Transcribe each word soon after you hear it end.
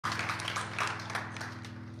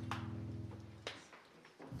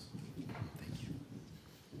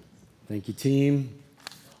Thank you, team.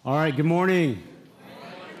 All right, good morning.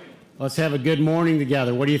 Let's have a good morning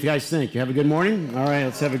together. What do you guys think? You have a good morning? All right,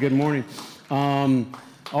 let's have a good morning.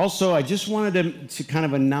 Also, I just wanted to kind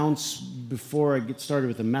of announce before I get started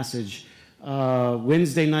with the message.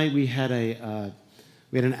 Wednesday night we had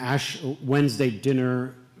an Ash Wednesday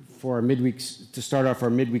dinner for our to start off our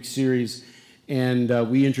midweek series, and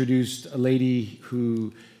we introduced a lady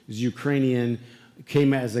who is Ukrainian,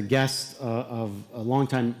 came as a guest of a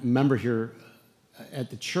longtime member here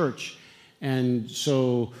at the church, and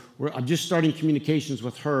so I'm just starting communications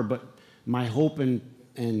with her. But my hope and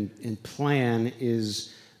plan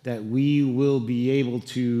is that we will be able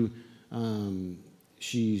to.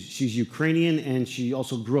 She's Ukrainian, and she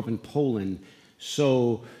also grew up in Poland.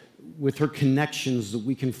 So with her connections, that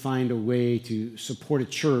we can find a way to support a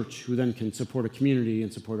church who then can support a community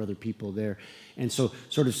and support other people there. And so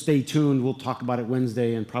sort of stay tuned. We'll talk about it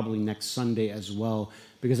Wednesday and probably next Sunday as well,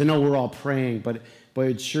 because I know we're all praying, but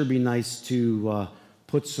it'd sure be nice to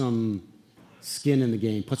put some skin in the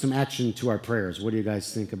game, put some action to our prayers. What do you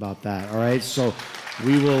guys think about that? All right, so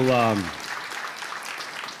we will...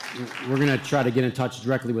 we're going to try to get in touch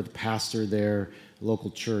directly with the pastor there,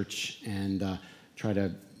 local church, and try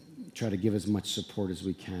to give as much support as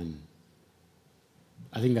we can.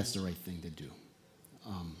 I think that's the right thing to do.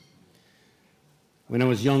 When I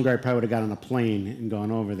was younger, I probably would have got on a plane and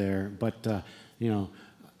gone over there, but I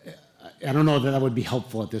don't know that would be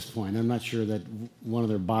helpful at this point. I'm not sure that one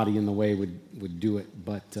other body in the way would do it,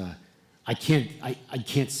 but I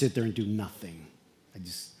can't sit there and do nothing. I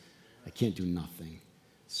can't do nothing.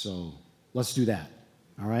 So let's do that.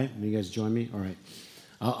 All right? Will you guys join me? All right.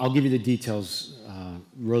 I'll give you the details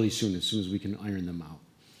really soon, as soon as we can iron them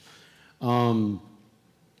out.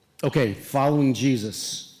 Okay, following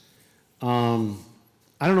Jesus.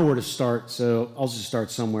 I don't know where to start, so I'll just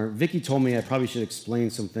start somewhere. Vicki told me I probably should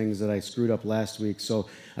explain some things that I screwed up last week, so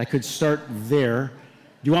I could start there.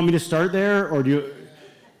 Do you want me to start there, or do you...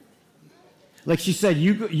 Like she said,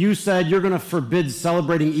 you said you're going to forbid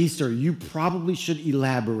celebrating Easter. You probably should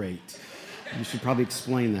elaborate. You should probably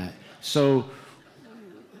explain that. So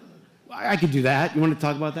I could do that. You want to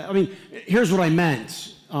talk about that? I mean, here's what I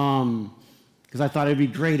meant. Because I thought it'd be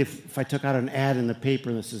great if I took out an ad in the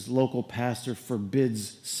paper that says, local pastor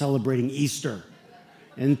forbids celebrating Easter.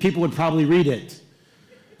 And people would probably read it.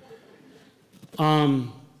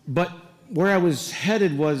 But where I was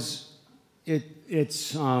headed was,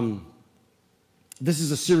 this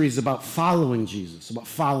is a series about following Jesus, about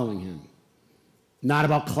following him, not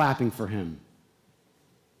about clapping for him.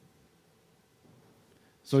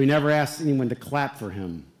 So he never asked anyone to clap for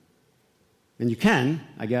him. And you can,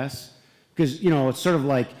 I guess, because, it's sort of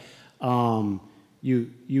like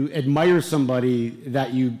you admire somebody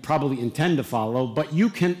that you probably intend to follow, but you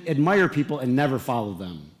can admire people and never follow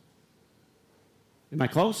them. Am I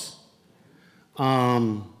close?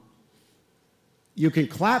 You can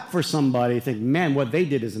clap for somebody, think, man, what they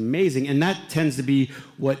did is amazing. And that tends to be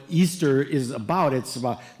what Easter is about. It's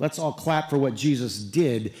about, let's all clap for what Jesus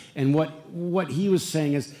did. And what he was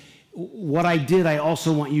saying is, what I did, I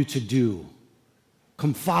also want you to do.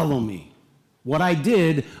 Come follow me. What I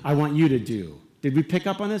did, I want you to do. Did we pick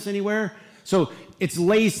up on this anywhere? So it's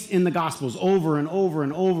laced in the Gospels over and over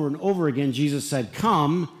and over and over again. Jesus said,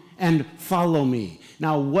 come and follow me.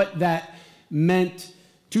 Now, what that meant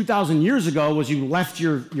 2,000 years ago was you left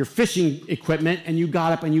your fishing equipment and you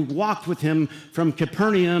got up and you walked with him from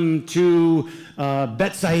Capernaum to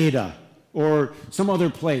Bethsaida or some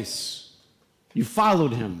other place. You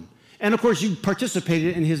followed him. And of course, you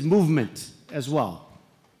participated in his movement as well.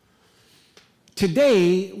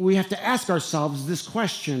 Today, we have to ask ourselves this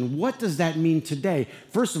question: what does that mean today?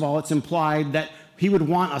 First of all, it's implied that he would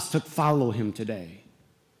want us to follow him today.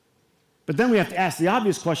 But then we have to ask the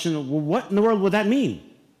obvious question, well, what in the world would that mean?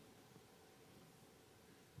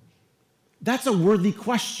 That's a worthy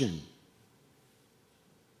question.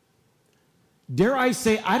 Dare I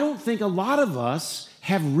say, I don't think a lot of us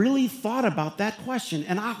have really thought about that question.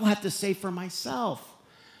 And I'll have to say for myself,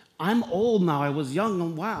 I'm old now. I was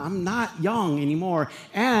young. Wow, I'm not young anymore.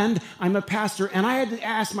 And I'm a pastor. And I had to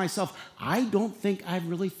ask myself, I don't think I've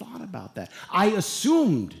really thought about that. I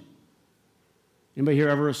assumed. Anybody here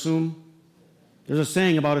ever assume? There's a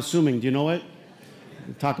saying about assuming. Do you know it?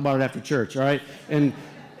 We'll talk about it after church, all right? And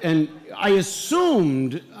I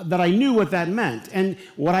assumed that I knew what that meant. And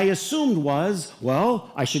what I assumed was,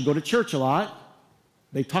 well, I should go to church a lot.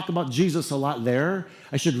 They talk about Jesus a lot there.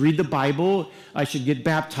 I should read the Bible. I should get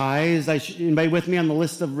baptized. Anybody with me on the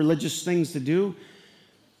list of religious things to do?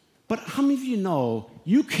 But how many of you know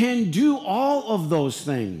you can do all of those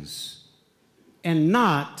things and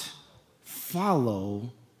not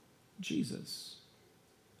follow Jesus.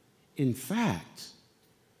 In fact,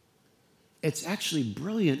 it's actually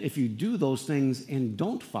brilliant if you do those things and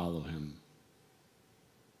don't follow him.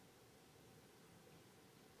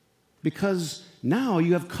 Because now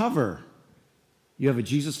you have cover. You have a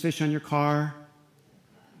Jesus fish on your car.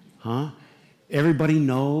 Huh? Everybody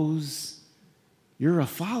knows you're a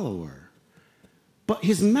follower. But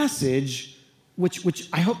his message, which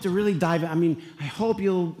I hope to really dive in, I hope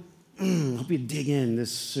you'll dig in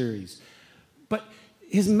this series. But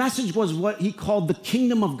his message was what he called the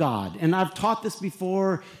kingdom of God. And I've taught this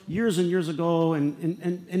before years and years ago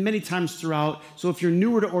and many times throughout. So if you're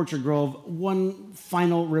newer to Orchard Grove, one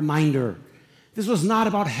final reminder. This was not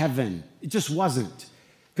about heaven. It just wasn't.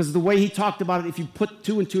 Because the way he talked about it, if you put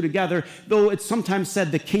two and two together, though it's sometimes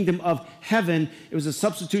said the kingdom of heaven, it was a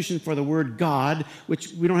substitution for the word God,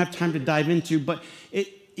 which we don't have time to dive into, but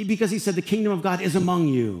because he said the kingdom of God is among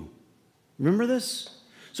you. Remember this?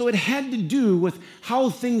 So it had to do with how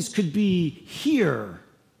things could be here.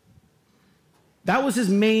 That was his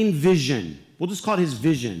main vision. We'll just call it his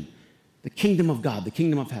vision. The kingdom of God, the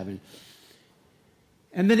kingdom of heaven.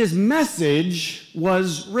 And then his message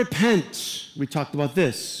was repent. We talked about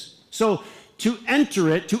this. So to enter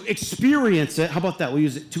it, to experience it, how about that? We'll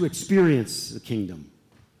use it to experience the kingdom,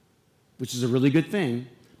 which is a really good thing.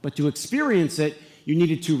 But to experience it, you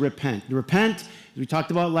needed to repent. To repent, as we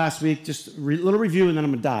talked about last week, just a little review, and then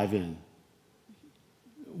I'm going to dive in.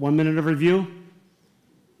 1 minute of review.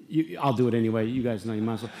 I'll do it anyway. You guys know you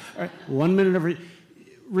might as well. All right, 1 minute of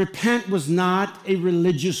repent was not a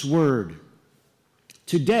religious word.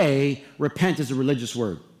 Today, repent is a religious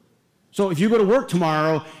word. So if you go to work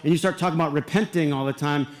tomorrow and you start talking about repenting all the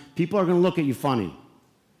time, people are going to look at you funny.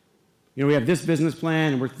 You know, we have this business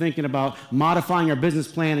plan, and we're thinking about modifying our business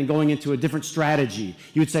plan and going into a different strategy.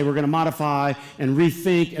 You would say we're going to modify and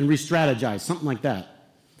rethink and re-strategize, something like that.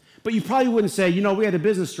 But you probably wouldn't say, you know, we had a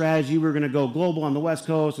business strategy, we were going to go global on the West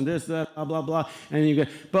Coast and this, that, blah, blah, blah. And you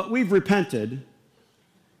go, but we've repented,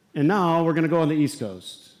 and now we're going to go on the East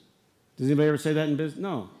Coast. Does anybody ever say that in business?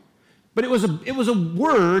 No. But it was a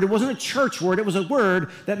word, it wasn't a church word, it was a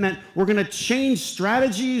word that meant we're going to change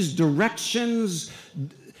strategies, directions.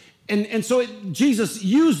 And so Jesus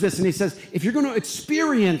used this, and he says, if you're going to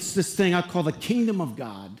experience this thing I call the kingdom of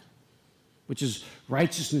God, which is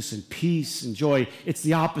righteousness and peace and joy, it's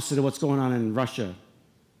the opposite of what's going on in Russia.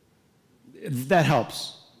 That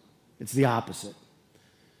helps. It's the opposite.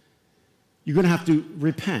 You're going to have to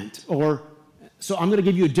repent. So I'm going to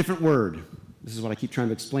give you a different word. This is what I keep trying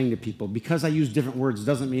to explain to people. Because I use different words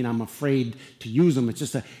doesn't mean I'm afraid to use them. It's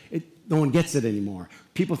just no one gets it anymore.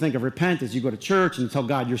 People think of repent as you go to church and tell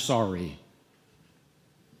God you're sorry.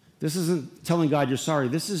 This isn't telling God you're sorry.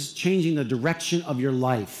 This is changing the direction of your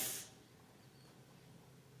life.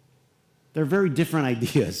 They're very different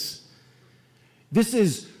ideas. This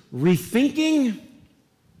is rethinking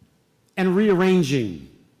and rearranging,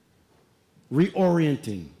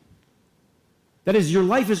 reorienting. That is, your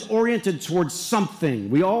life is oriented towards something.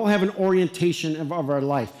 We all have an orientation of our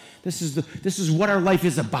life. This is what our life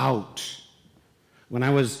is about. When I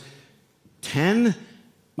was 10,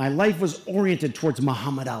 my life was oriented towards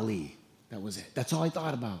Muhammad Ali. That was it. That's all I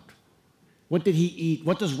thought about. What did he eat?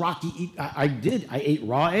 What does Rocky eat? I ate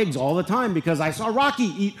raw eggs all the time because I saw Rocky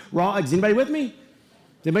eat raw eggs. Anybody with me?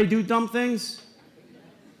 Did anybody do dumb things?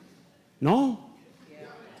 No?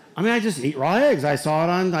 I just ate raw eggs. I saw it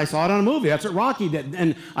on a movie. That's what Rocky did.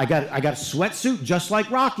 And I got a sweatsuit just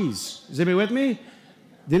like Rocky's. Is anybody with me?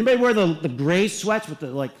 Did anybody wear the gray sweats with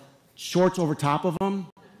the shorts over top of them?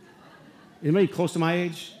 Anybody close to my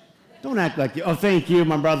age? Don't act like you. Oh, thank you,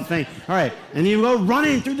 my brother. All right. And you go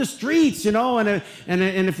running through the streets, and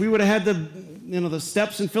if we would have had the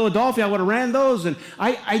steps in Philadelphia, I would have ran those. And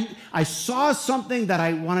I saw something that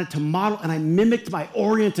I wanted to model, and I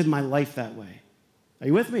oriented my life that way. Are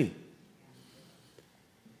you with me?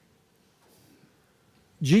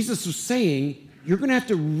 Jesus was saying, you're going to have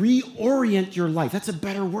to reorient your life. That's a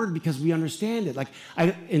better word because we understand it.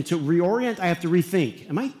 And to reorient, I have to rethink.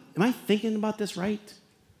 Am I thinking about this right?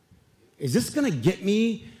 Is this going to get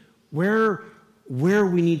me where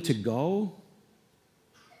we need to go?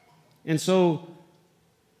 And so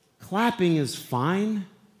clapping is fine,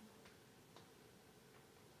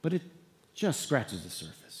 but it just scratches the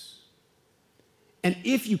surface. And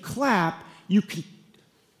if you clap, you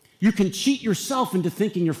can cheat yourself into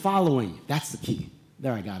thinking you're following. That's the key.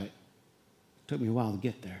 There, I got it. Took me a while to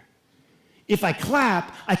get there. If I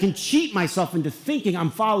clap, I can cheat myself into thinking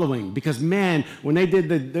I'm following. Because man, when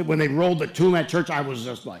they rolled the tomb at church, I was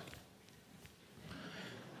just like.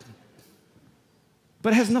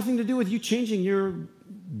 But it has nothing to do with you changing your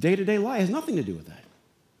day-to-day life. It has nothing to do with that.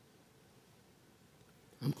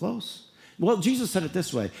 Close. Well, Jesus said it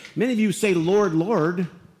this way. Many of you say, Lord, Lord.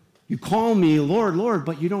 You call me Lord, Lord,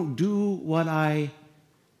 but you don't do what I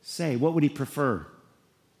say. What would he prefer?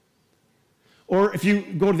 Or if you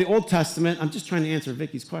go to the Old Testament, I'm just trying to answer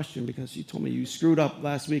Vicky's question because she told me you screwed up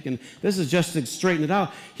last week, and this is just to straighten it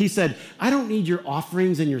out. He said, I don't need your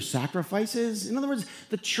offerings and your sacrifices. In other words,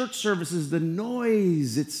 the church services, the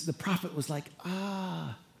noise, the prophet was like,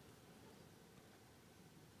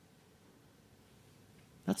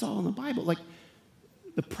 That's all in the Bible. Like,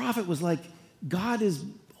 the prophet was like, God is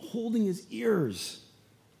holding his ears.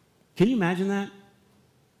 Can you imagine that?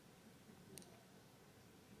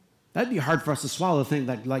 That'd be hard for us to swallow, to think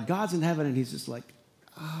that like God's in heaven and he's just like,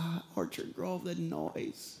 Orchard Grove, the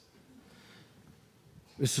noise.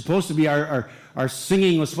 It's supposed to be our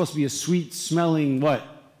singing was supposed to be a sweet smelling what?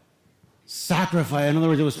 Sacrifice. In other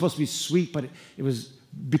words, it was supposed to be sweet, but it was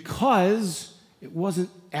because it wasn't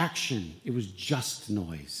action. It was just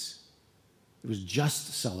noise. It was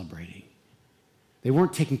just celebrating. They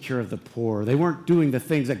weren't taking care of the poor. They weren't doing the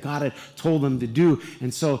things that God had told them to do.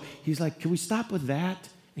 And so he's like, can we stop with that?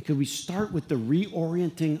 And could we start with the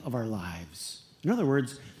reorienting of our lives? In other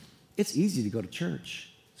words, it's easy to go to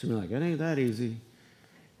church. So we're like, it ain't that easy.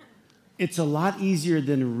 It's a lot easier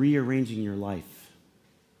than rearranging your life.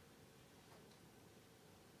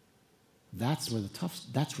 That's where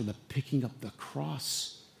the picking up the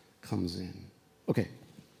cross comes in. Okay,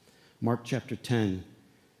 Mark chapter 10.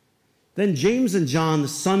 Then James and John, the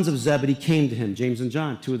sons of Zebedee, came to him. James and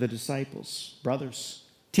John, two of the disciples, brothers.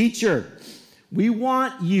 Teacher, we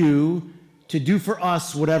want you to do for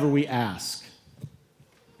us whatever we ask.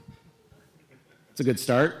 It's a good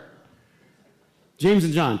start. James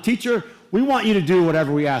and John, teacher, we want you to do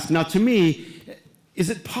whatever we ask. Now, to me, is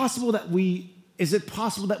it possible that we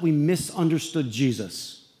misunderstood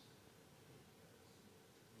Jesus?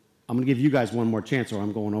 I'm going to give you guys one more chance, or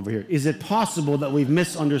I'm going over here. Is it possible that we've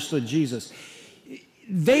misunderstood Jesus?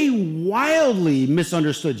 They wildly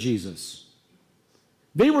misunderstood Jesus.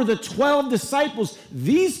 They were the 12 disciples.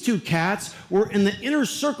 These two cats were in the inner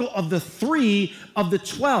circle of the 3 of the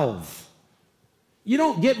 12. You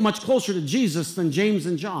don't get much closer to Jesus than James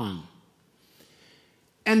and John.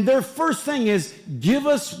 And their first thing is, give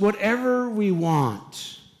us whatever we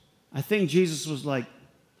want. I think Jesus was like,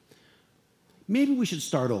 maybe we should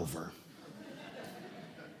start over.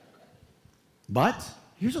 But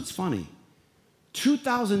here's what's funny.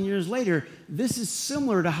 2,000 years later, this is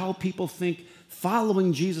similar to how people think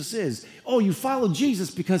following Jesus is. Oh, you follow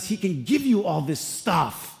Jesus because he can give you all this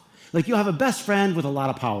stuff. Like you have a best friend with a lot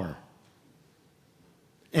of power.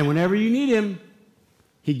 And whenever you need him,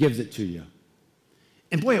 he gives it to you.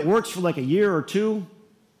 And boy, it works for like a year or two.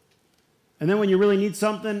 And then when you really need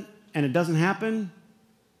something and it doesn't happen,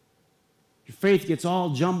 your faith gets all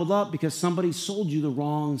jumbled up because somebody sold you the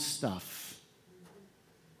wrong stuff.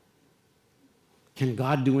 Can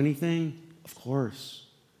God do anything? Of course.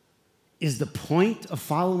 Is the point of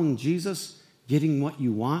following Jesus getting what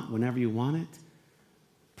you want whenever you want it?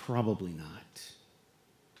 Probably not.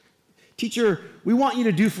 Teacher, we want you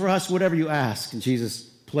to do for us whatever you ask. And Jesus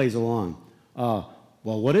plays along.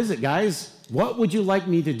 Well, what is it, guys? What would you like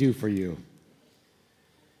me to do for you?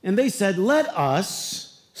 And they said, let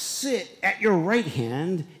us sit at your right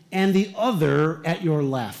hand and the other at your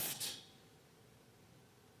left.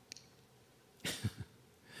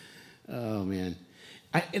 Oh, man.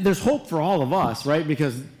 There's hope for all of us, right?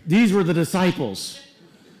 Because these were the disciples.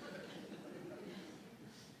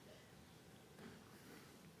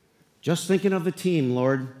 Just thinking of the team,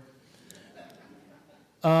 Lord.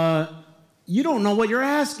 You don't know what you're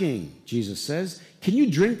asking, Jesus says. Can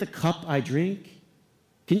you drink the cup I drink?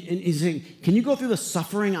 And he's saying, can you go through the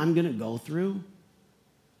suffering I'm going to go through?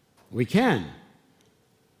 We can.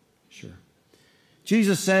 Sure.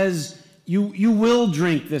 Jesus says, you will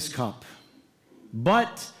drink this cup,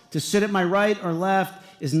 but to sit at my right or left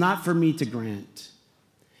is not for me to grant.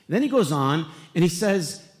 And then he goes on, and he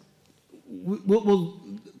says, we'll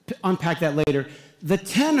unpack that later. The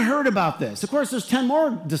 10 heard about this. Of course, there's 10 more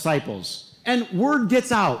disciples. And word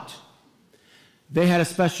gets out. They had a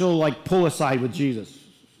special, pull aside with Jesus.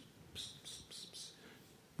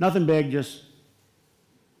 Nothing big,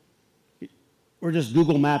 we're just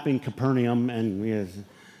Google mapping Capernaum, and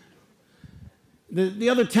the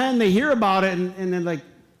other 10, they hear about it, and they're like,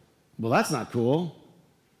 well, that's not cool.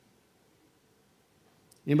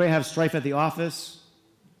 Anybody have strife at the office?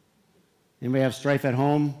 Anybody have strife at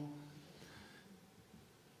home?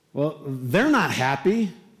 Well, they're not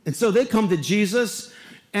happy. And so they come to Jesus,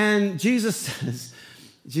 and Jesus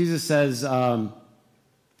says,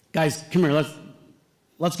 guys, come here,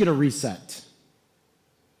 let's get a reset.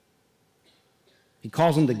 He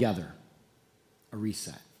calls them together, a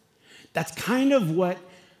reset. That's kind of what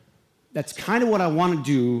I want to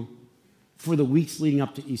do for the weeks leading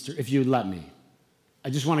up to Easter, if you'd let me. I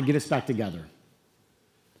just want to get us back together.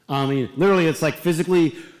 I mean, literally, it's like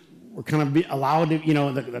physically, we're kind of allowed to,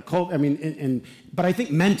 the cult. I mean, but I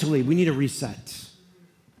think mentally, we need a reset.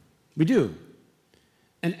 We do.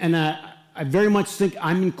 And I very much think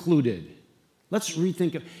I'm included. Let's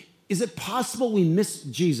rethink it. Is it possible we miss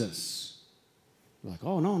Jesus? We're like,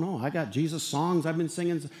 oh, no, I got Jesus songs I've been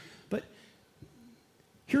singing. But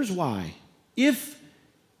here's why. If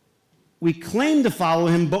we claim to follow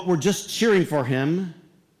him, but we're just cheering for him,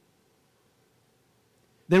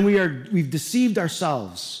 then we've deceived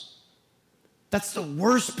ourselves. That's the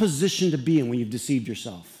worst position to be in when you've deceived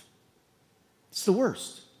yourself. It's the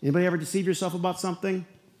worst. Anybody ever deceive yourself about something?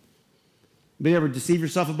 Anybody ever deceive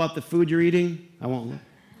yourself about the food you're eating? I won't.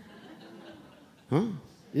 Huh?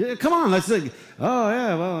 Yeah, come on, let's say, oh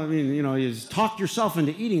yeah, well, I mean, you just talk yourself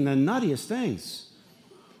into eating the nuttiest things.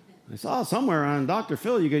 I saw somewhere on Dr.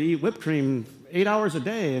 Phil you could eat whipped cream 8 hours a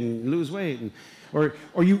day and lose weight. Or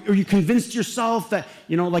you convinced yourself that,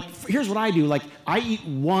 here's what I do. Like, I eat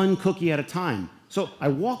one cookie at a time. So I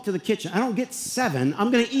walk to the kitchen. I don't get 7.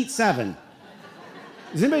 I'm going to eat 7.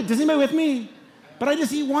 Does anybody with me? But I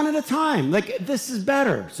just eat one at a time. Like, this is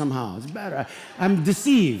better somehow. It's better. I'm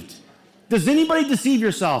deceived. Does anybody deceive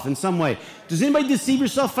yourself in some way? Does anybody deceive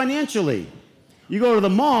yourself financially? You go to the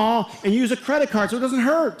mall and use a credit card so it doesn't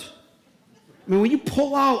hurt. I mean, when you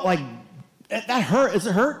pull out, like, that hurt. Does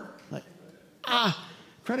it hurt? Like,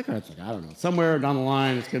 credit card's like, I don't know. Somewhere down the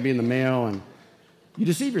line, it's going to be in the mail, and you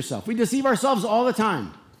deceive yourself. We deceive ourselves all the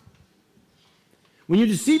time. When you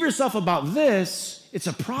deceive yourself about this, it's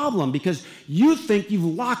a problem because you think you've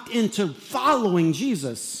locked into following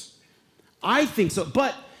Jesus. I think so,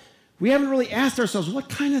 but we haven't really asked ourselves, what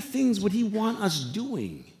kind of things would he want us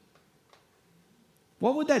doing?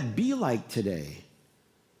 What would that be like today?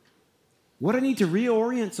 Would I need to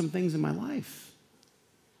reorient some things in my life?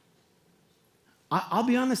 I'll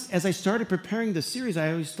be honest, as I started preparing this series,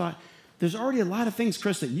 I always thought, there's already a lot of things,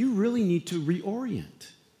 Chris, that you really need to reorient.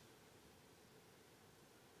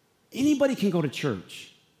 Anybody can go to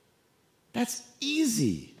church. That's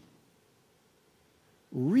easy.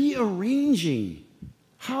 Rearranging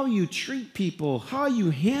how you treat people, how you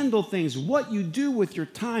handle things, what you do with your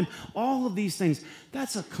time, all of these things,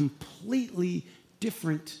 that's a completely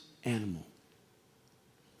different animal.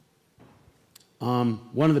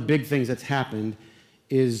 One of the big things that's happened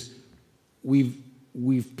is we've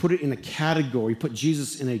put it in a category, put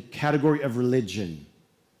Jesus in a category of religion.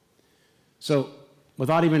 So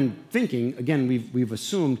without even thinking, again, we've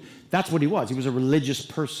assumed that's what he was. He was a religious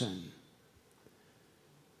person.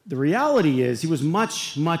 The reality is he was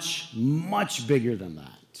much, much, much bigger than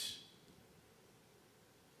that.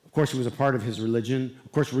 Of course, he was a part of his religion.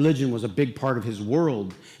 Of course, religion was a big part of his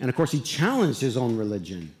world. And of course, he challenged his own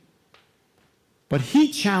religion. But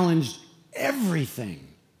he challenged everything.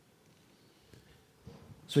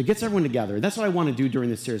 So he gets everyone together. That's what I want to do during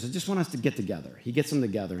this series. I just want us to get together. He gets them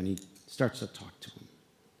together, and he starts to talk to them.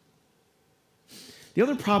 The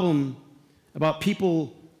other problem about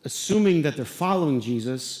people assuming that they're following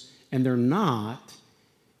Jesus and they're not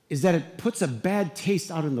is that it puts a bad taste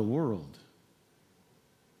out in the world.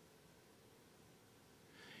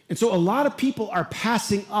 And so a lot of people are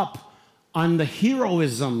passing up on the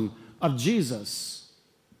heroism of Jesus,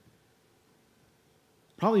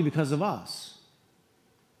 probably because of us.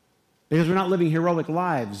 Because we're not living heroic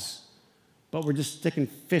lives, but we're just sticking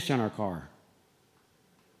fish on our car.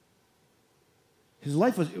 His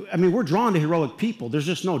life was, we're drawn to heroic people. There's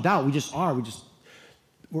just no doubt. We just are.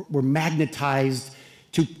 We're magnetized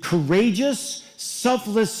to courageous,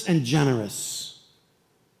 selfless, and generous.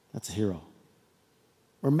 That's a hero.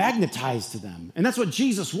 We're magnetized to them. And that's what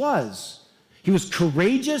Jesus was. He was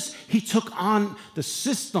courageous. He took on the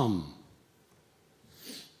system.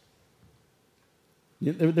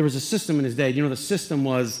 There was a system in his day. The system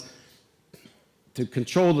was to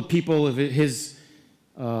control the people of his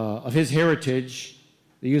heritage.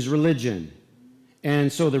 They used religion.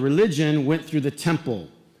 And so the religion went through the temple.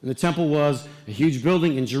 And the temple was a huge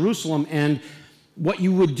building in Jerusalem. And what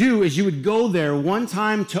you would do is you would go there one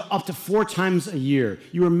time to up to 4 times a year.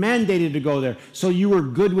 You were mandated to go there. So you were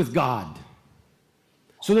good with God.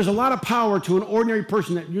 So there's a lot of power to an ordinary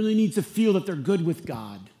person that really needs to feel that they're good with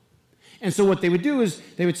God. And so what they would do is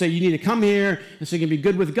they would say, you need to come here, and so you can be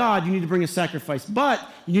good with God, you need to bring a sacrifice. But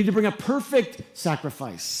you need to bring a perfect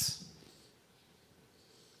sacrifice.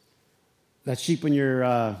 That sheep in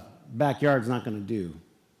your backyard's not going to do.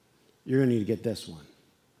 You're going to need to get this one.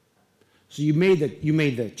 So you made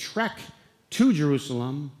the trek to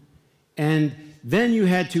Jerusalem, and then you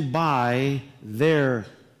had to buy their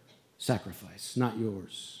sacrifice, not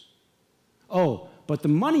yours. Oh, but the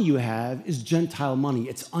money you have is Gentile money.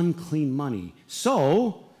 It's unclean money.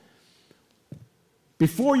 So,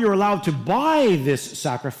 before you're allowed to buy this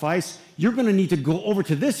sacrifice, you're going to need to go over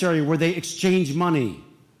to this area where they exchange money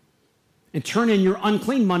and turn in your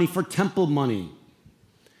unclean money for temple money.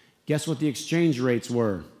 Guess what the exchange rates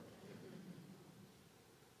were?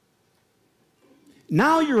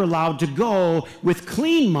 Now you're allowed to go with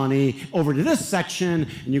clean money over to this section,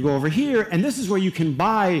 and you go over here, and this is where you can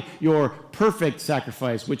buy your perfect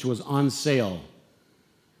sacrifice, which was on sale.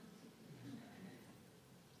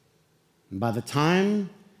 And by the time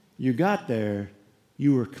you got there,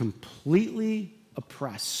 you were completely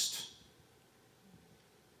oppressed.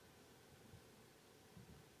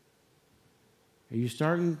 Are you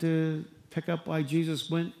starting to pick up why Jesus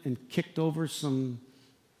went and kicked over some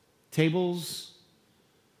tables?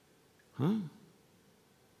 Huh?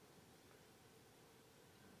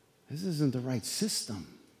 This isn't the right system.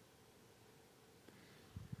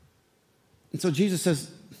 And so Jesus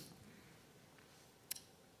says,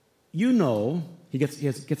 you know, he gets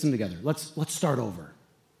them together. Let's start over.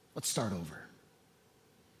 Let's start over.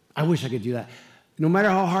 I wish I could do that. No matter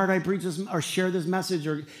how hard I preach this or share this message,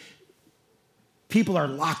 or people are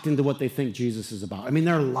locked into what they think Jesus is about. I mean,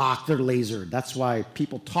 they're locked, they're lasered. That's why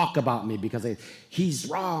people talk about me, because he's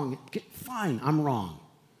wrong. Fine, I'm wrong.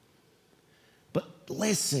 But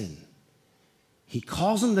listen, he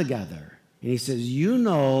calls them together, and he says, you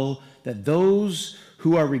know that those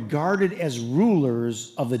who are regarded as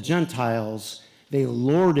rulers of the Gentiles, they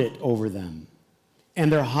lord it over them.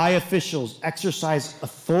 And their high officials exercise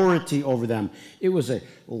authority over them. It was a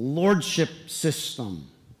lordship system.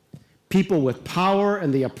 People with power,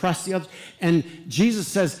 and they oppress the others. And Jesus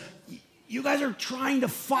says, you guys are trying to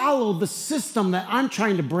follow the system that I'm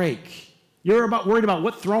trying to break. You're worried about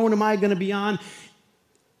what throne am I going to be on?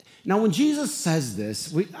 Now, when Jesus says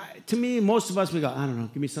this, to me, most of us, we go, I don't know,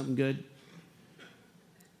 give me something good.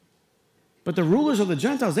 But the rulers of the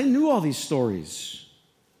Gentiles, they knew all these stories.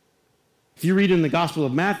 If you read in the Gospel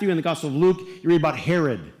of Matthew and the Gospel of Luke, you read about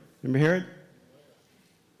Herod. Remember Herod?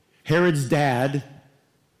 Herod's dad,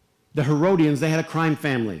 the Herodians, they had a crime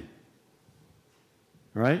family.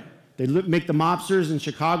 All right? They make the mobsters in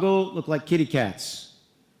Chicago look like kitty cats.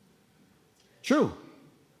 True.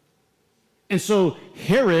 And so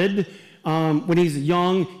Herod, when he's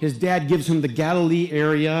young, his dad gives him the Galilee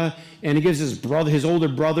area, and he gives his older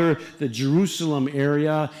brother, the Jerusalem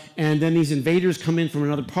area, and then these invaders come in from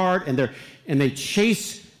another part, and they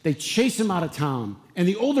chase him out of town. And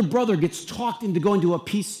the older brother gets talked into going to a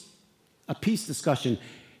peace discussion.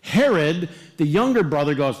 Herod, the younger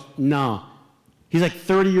brother, goes, no. He's like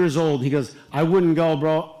 30 years old. He goes, I wouldn't go,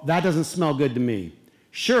 bro. That doesn't smell good to me.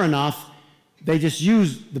 Sure enough, they just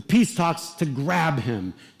use the peace talks to grab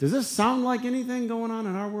him. Does this sound like anything going on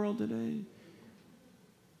in our world today?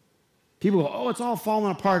 People go, oh, it's all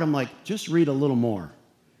falling apart. I'm like, just read a little more.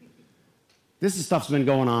 This stuff's been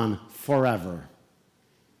going on forever.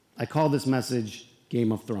 I call this message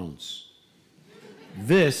Game of Thrones.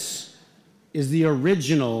 This is the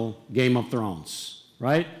original Game of Thrones,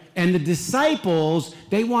 right? And the disciples,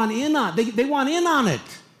 they want in on it.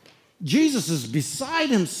 Jesus is beside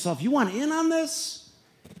himself. You want in on this?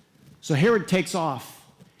 So Herod takes off.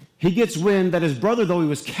 He gets wind that his brother, though he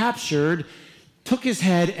was captured, took his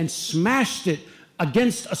head and smashed it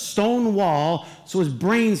against a stone wall so his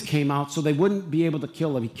brains came out so they wouldn't be able to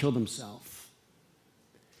kill him. He killed himself.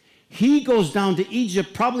 He goes down to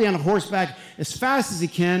Egypt, probably on horseback, as fast as he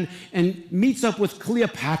can, and meets up with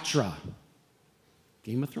Cleopatra.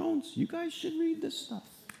 Game of Thrones. You guys should read this stuff.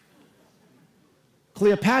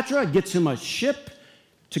 Cleopatra gets him a ship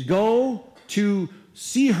to go to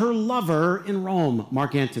see her lover in Rome,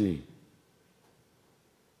 Mark Antony.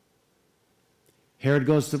 Herod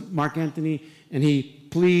goes to Mark Antony and he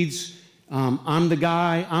pleads, I'm the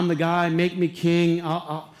guy, make me king.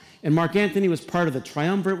 And Mark Antony was part of the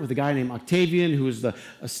triumvirate with a guy named Octavian, who was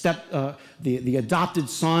the adopted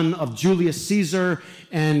son of Julius Caesar.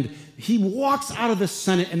 And he walks out of the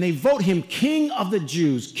Senate, and they vote him king of the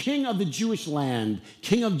Jews, king of the Jewish land,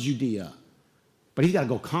 king of Judea. But he's got to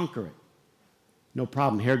go conquer it. No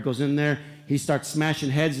problem. Herod goes in there. He starts smashing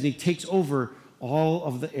heads, and he takes over all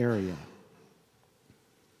of the area.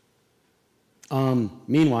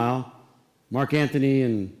 Meanwhile, Mark Antony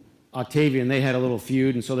and Octavian, they had a little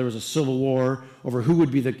feud, and so there was a civil war over who would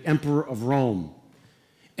be the emperor of Rome.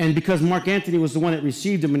 And because Mark Antony was the one that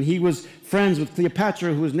received him, and he was friends with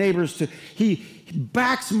Cleopatra, who was neighbors to, he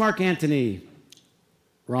backs Mark Antony.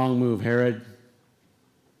 Wrong move, Herod.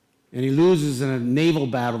 And he loses in a naval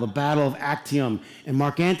battle, the Battle of Actium. And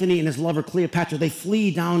Mark Antony and his lover Cleopatra, they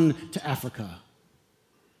flee down to Africa.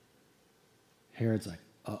 Herod's like,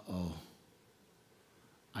 uh-oh,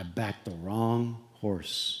 I backed the wrong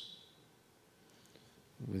horse.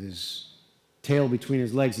 With his tail between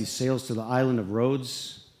his legs, he sails to the island of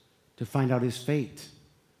Rhodes to find out his fate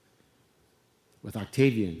with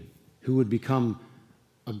Octavian, who would become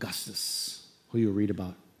Augustus, who you'll read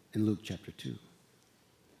about in Luke chapter 2.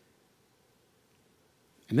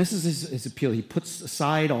 And this is his appeal. He puts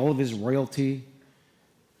aside all of his royalty,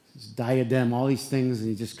 his diadem, all these things, and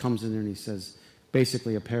he just comes in there and he says,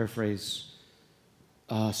 basically a paraphrase,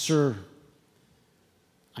 Sir,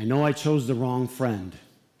 I know I chose the wrong friend,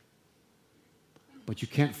 but you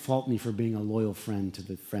can't fault me for being a loyal friend to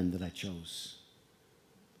the friend that I chose.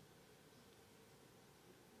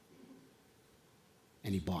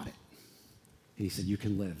 And he bought it. And he said, you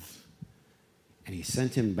can live. And he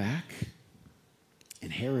sent him back,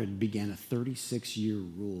 and Herod began a 36-year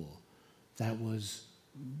rule that was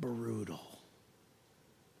brutal.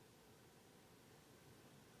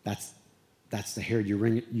 That's the Herod you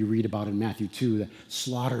read about in Matthew 2 that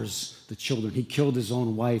slaughters the children. He killed his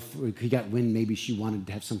own wife. He got wind maybe she wanted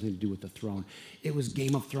to have something to do with the throne. It was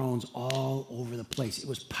Game of Thrones all over the place. It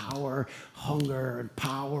was power, hunger, and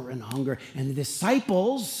power and hunger. And the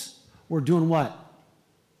disciples were doing what?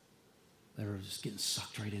 They were just getting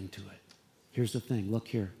sucked right into it. Here's the thing. Look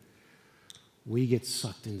here. We get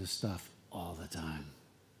sucked into stuff all the time.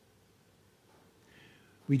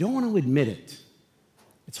 We don't want to admit it.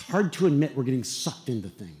 It's hard to admit we're getting sucked into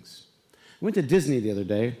things. I went to Disney the other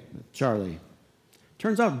day with Charlie.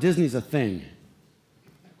 Turns out Disney's a thing.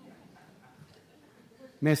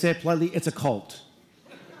 May I say it politely? It's a cult.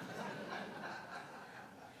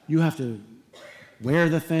 You have to wear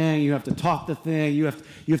the thing. You have to talk the thing. You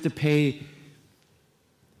have to pay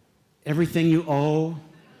everything you owe.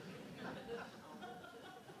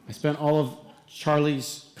 I spent all of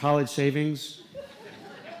Charlie's college savings.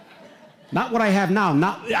 Not what I have now.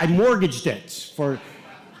 I mortgaged it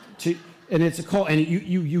and it's a call. And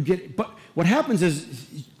you get. But what happens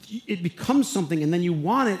is it becomes something, and then you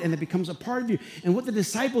want it, and it becomes a part of you. And what the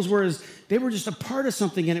disciples were is they were just a part of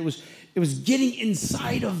something, and it was getting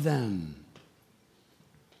inside of them.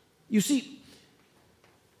 You see,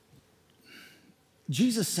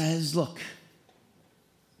 Jesus says, "Look,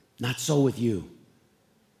 not so with you.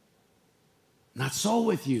 Not so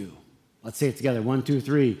with you." Let's say it together. 1, 2,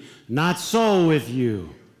 3. Not so with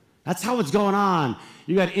you. That's how it's going on.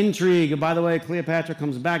 You got intrigue. And by the way, Cleopatra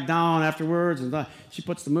comes back down afterwards, and she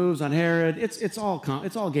puts the moves on Herod. It's all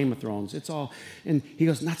Game of Thrones. And he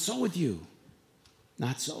goes, not so with you.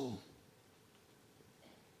 Not so.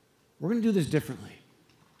 We're going to do this differently.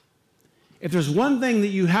 If there's one thing that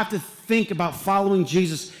you have to think about following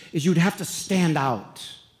Jesus is you'd have to stand out.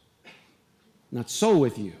 Not so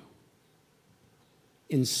with you.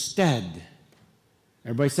 Instead,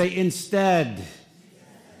 everybody say instead.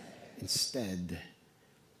 Instead.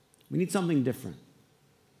 We need something different.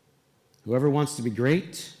 Whoever wants to be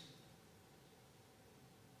great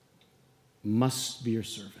must be your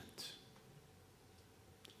servant.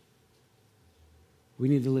 We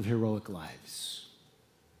need to live heroic lives.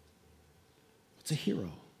 What's a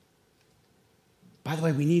hero? By the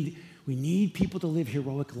way, we need people to live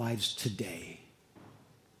heroic lives today.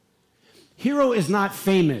 Hero is not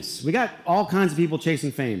famous. We got all kinds of people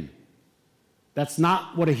chasing fame. That's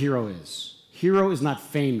not what a hero is. Hero is not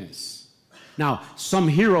famous. Now, some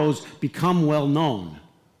heroes become well known.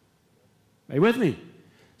 Are you with me?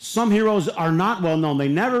 Some heroes are not well known. They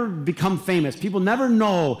never become famous. People never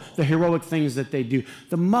know the heroic things that they do.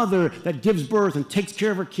 The mother that gives birth and takes care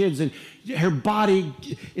of her kids, and her body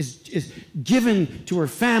is given to her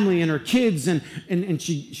family and her kids, and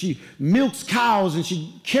she milks cows, and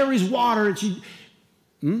she carries water, and she...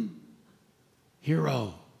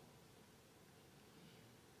 Hero.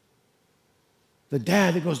 The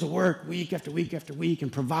dad that goes to work week after week after week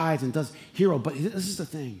and provides and does hero. But this is the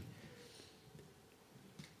thing.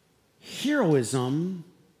 Heroism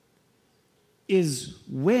is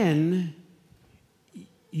when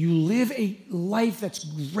you live a life that's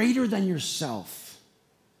greater than yourself.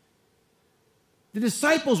 The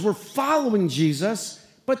disciples were following Jesus,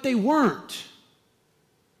 but they weren't.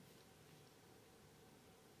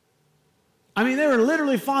 I mean, they were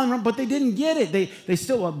literally following him, but they didn't get it. They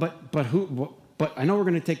still, but who? But I know we're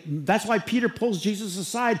going to take. That's why Peter pulls Jesus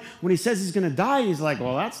aside when he says he's going to die. He's like,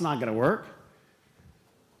 well, that's not going to work.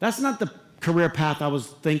 That's not the career path I was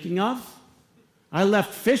thinking of. I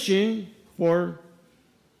left fishing for...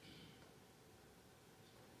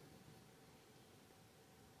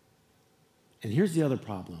 And here's the other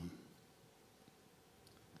problem.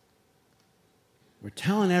 We're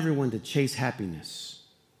telling everyone to chase happiness.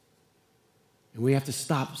 And we have to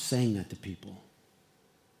stop saying that to people.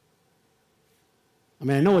 I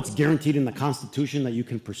mean, I know it's guaranteed in the Constitution that you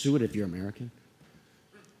can pursue it if you're American.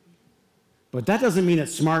 But that doesn't mean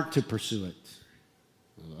it's smart to pursue it.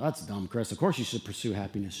 Well, that's dumb, Chris. Of course you should pursue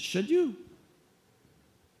happiness. Should you?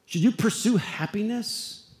 Should you pursue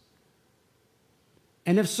happiness?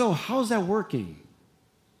 And if so, how's that working?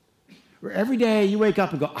 Where every day you wake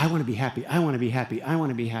up and go, I want to be happy, I want to be happy, I want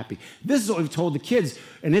to be happy. This is what we've told the kids,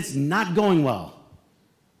 and it's not going well.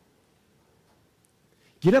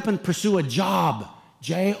 Get up and pursue a job,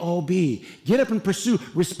 J-O-B. Get up and pursue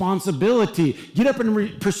responsibility. Get up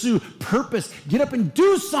and pursue purpose. Get up and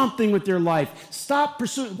do something with your life. Stop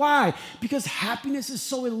pursuing. Why? Because happiness is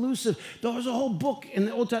so elusive. There's a whole book in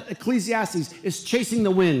the Old Testament, Ecclesiastes, is chasing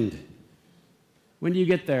the wind. When do you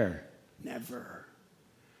get there? Never.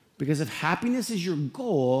 Because if happiness is your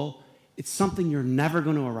goal, it's something you're never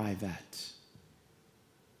going to arrive at.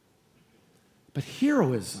 But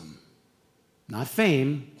heroism, not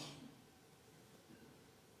fame,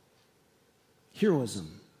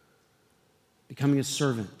 heroism, becoming a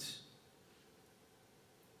servant.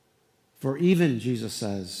 For even, Jesus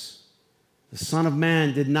says, the Son of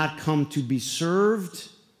Man did not come to be served,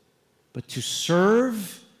 but to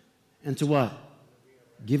serve and to what?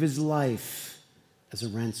 Give his life as a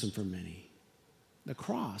ransom for many. The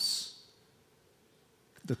cross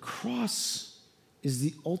is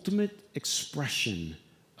the ultimate expression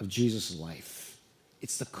of Jesus' life.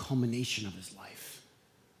 It's the culmination of his life.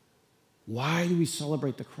 Why do we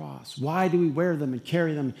celebrate the cross? Why do we wear them and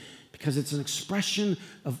carry them? Because it's an expression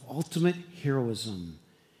of ultimate heroism,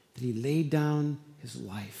 that he laid down his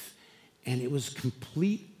life. And it was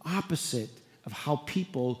complete opposite of how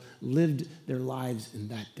people lived their lives in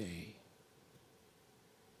that day.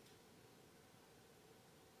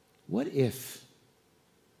 What if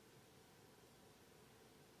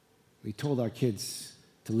we told our kids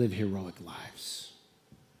to live heroic lives?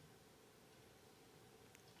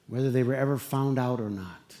 Whether they were ever found out or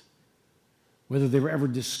not, whether they were ever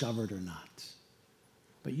discovered or not.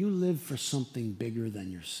 But you live for something bigger than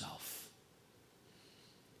yourself.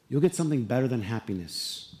 You'll get something better than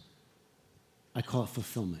happiness. I call it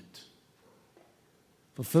fulfillment.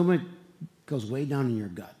 Fulfillment goes way down in your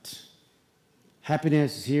gut.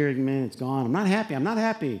 Happiness is here, man, it's gone. I'm not happy, I'm not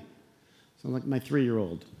happy. Sound like my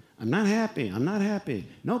 3-year-old. I'm not happy, I'm not happy.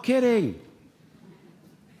 No kidding.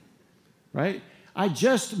 Right? I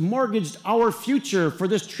just mortgaged our future for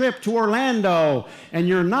this trip to Orlando, and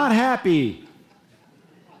you're not happy.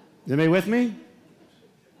 Is anybody with me?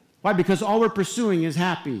 Why? Because all we're pursuing is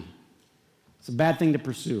happy. It's a bad thing to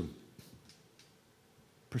pursue.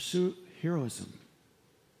 Pursue heroism.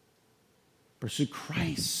 Pursue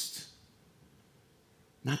Christ.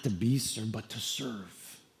 Not to be served, but to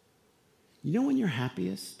serve. You know when you're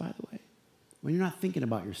happiest, by the way? When you're not thinking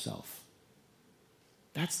about yourself.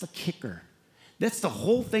 That's the kicker. That's the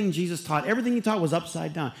whole thing Jesus taught. Everything he taught was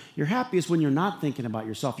upside down. You're happiest when you're not thinking about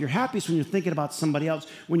yourself. You're happiest when you're thinking about somebody else,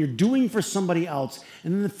 when you're doing for somebody else,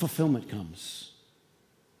 and then the fulfillment comes.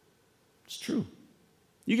 It's true.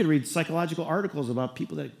 You can read psychological articles about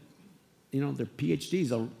people that, their PhDs,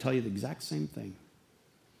 they'll tell you the exact same thing.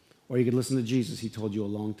 Or you could listen to Jesus. He told you a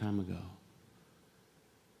long time ago.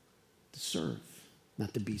 To serve,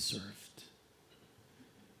 not to be served.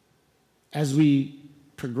 As we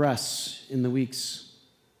progress in the weeks,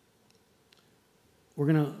 we're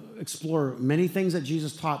going to explore many things that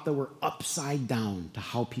Jesus taught that were upside down to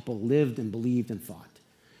how people lived and believed and thought.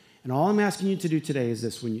 And all I'm asking you to do today is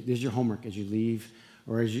this. This is your homework as you leave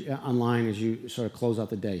or as you online as you sort of close out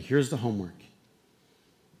the day. Here's the homework.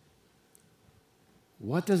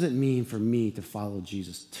 What does it mean for me to follow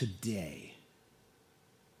Jesus today?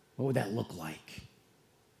 What would that look like?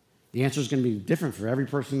 The answer is going to be different for every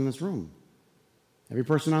person in this room, every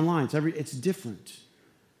person online. It's different.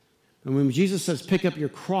 And when Jesus says, pick up your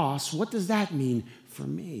cross, what does that mean for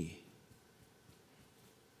me?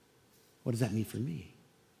 What does that mean for me?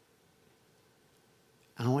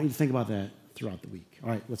 And I want you to think about that throughout the week. All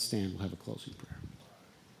right, let's stand. We'll have a closing prayer.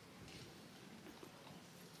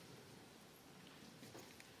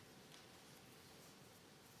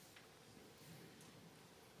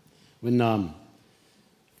 When I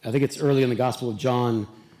think it's early in the Gospel of John,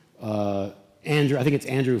 Andrew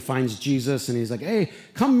who finds Jesus, and he's like, hey,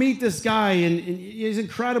 come meet this guy, and he's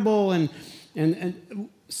incredible. And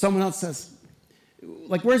someone else says,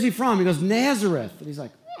 like, where's he from? He goes, Nazareth. And he's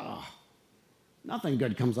like, oh, nothing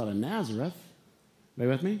good comes out of Nazareth. Are you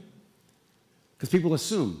with me? Because people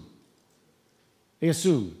assume. They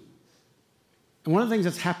assume. And one of the things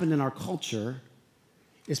that's happened in our culture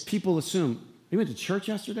is people assume. You went to church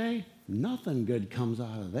yesterday? Nothing good comes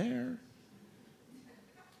out of there.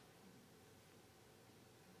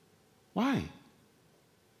 Why?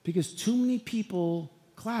 Because too many people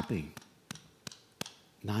clapping.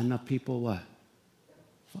 Not enough people what?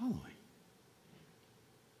 Following.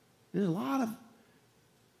 There's a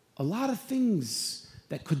lot of things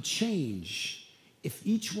that could change if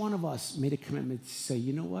each one of us made a commitment to say,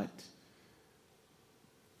 you know what?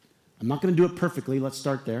 I'm not going to do it perfectly. Let's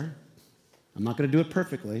start there. I'm not going to do it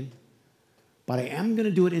perfectly, but I am going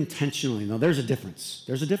to do it intentionally. Now, there's a difference.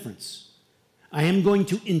 There's a difference. I am going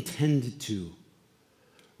to intend to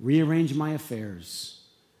rearrange my affairs,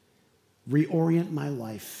 reorient my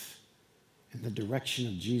life in the direction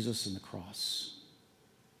of Jesus and the cross.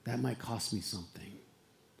 That might cost me something,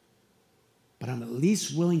 but I'm at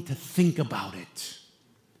least willing to think about it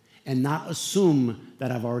and not assume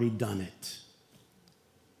that I've already done it.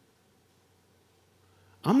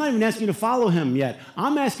 I'm not even asking you to follow him yet.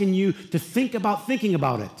 I'm asking you to think about thinking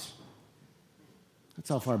about it. That's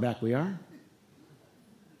how far back we are.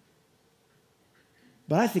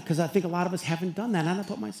 But because I think a lot of us haven't done that, and I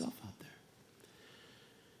put myself out there.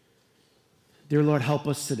 Dear Lord, help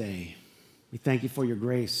us today. We thank you for your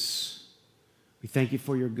grace. We thank you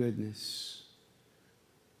for your goodness.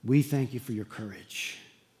 We thank you for your courage,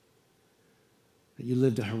 that you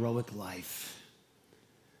lived a heroic life.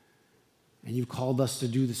 And you've called us to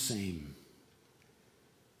do the same.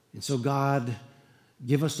 And so, God,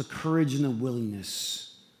 give us the courage and the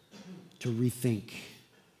willingness to rethink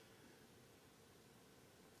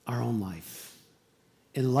our own life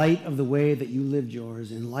in light of the way that you lived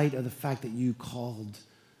yours, in light of the fact that you called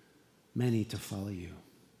many to follow you.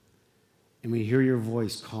 And we hear your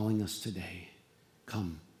voice calling us today.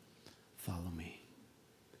 Come, follow me.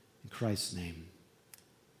 In Christ's name,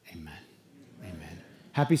 amen. Amen.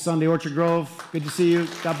 Happy Sunday, Orchard Grove. Good to see you.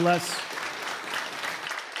 God bless.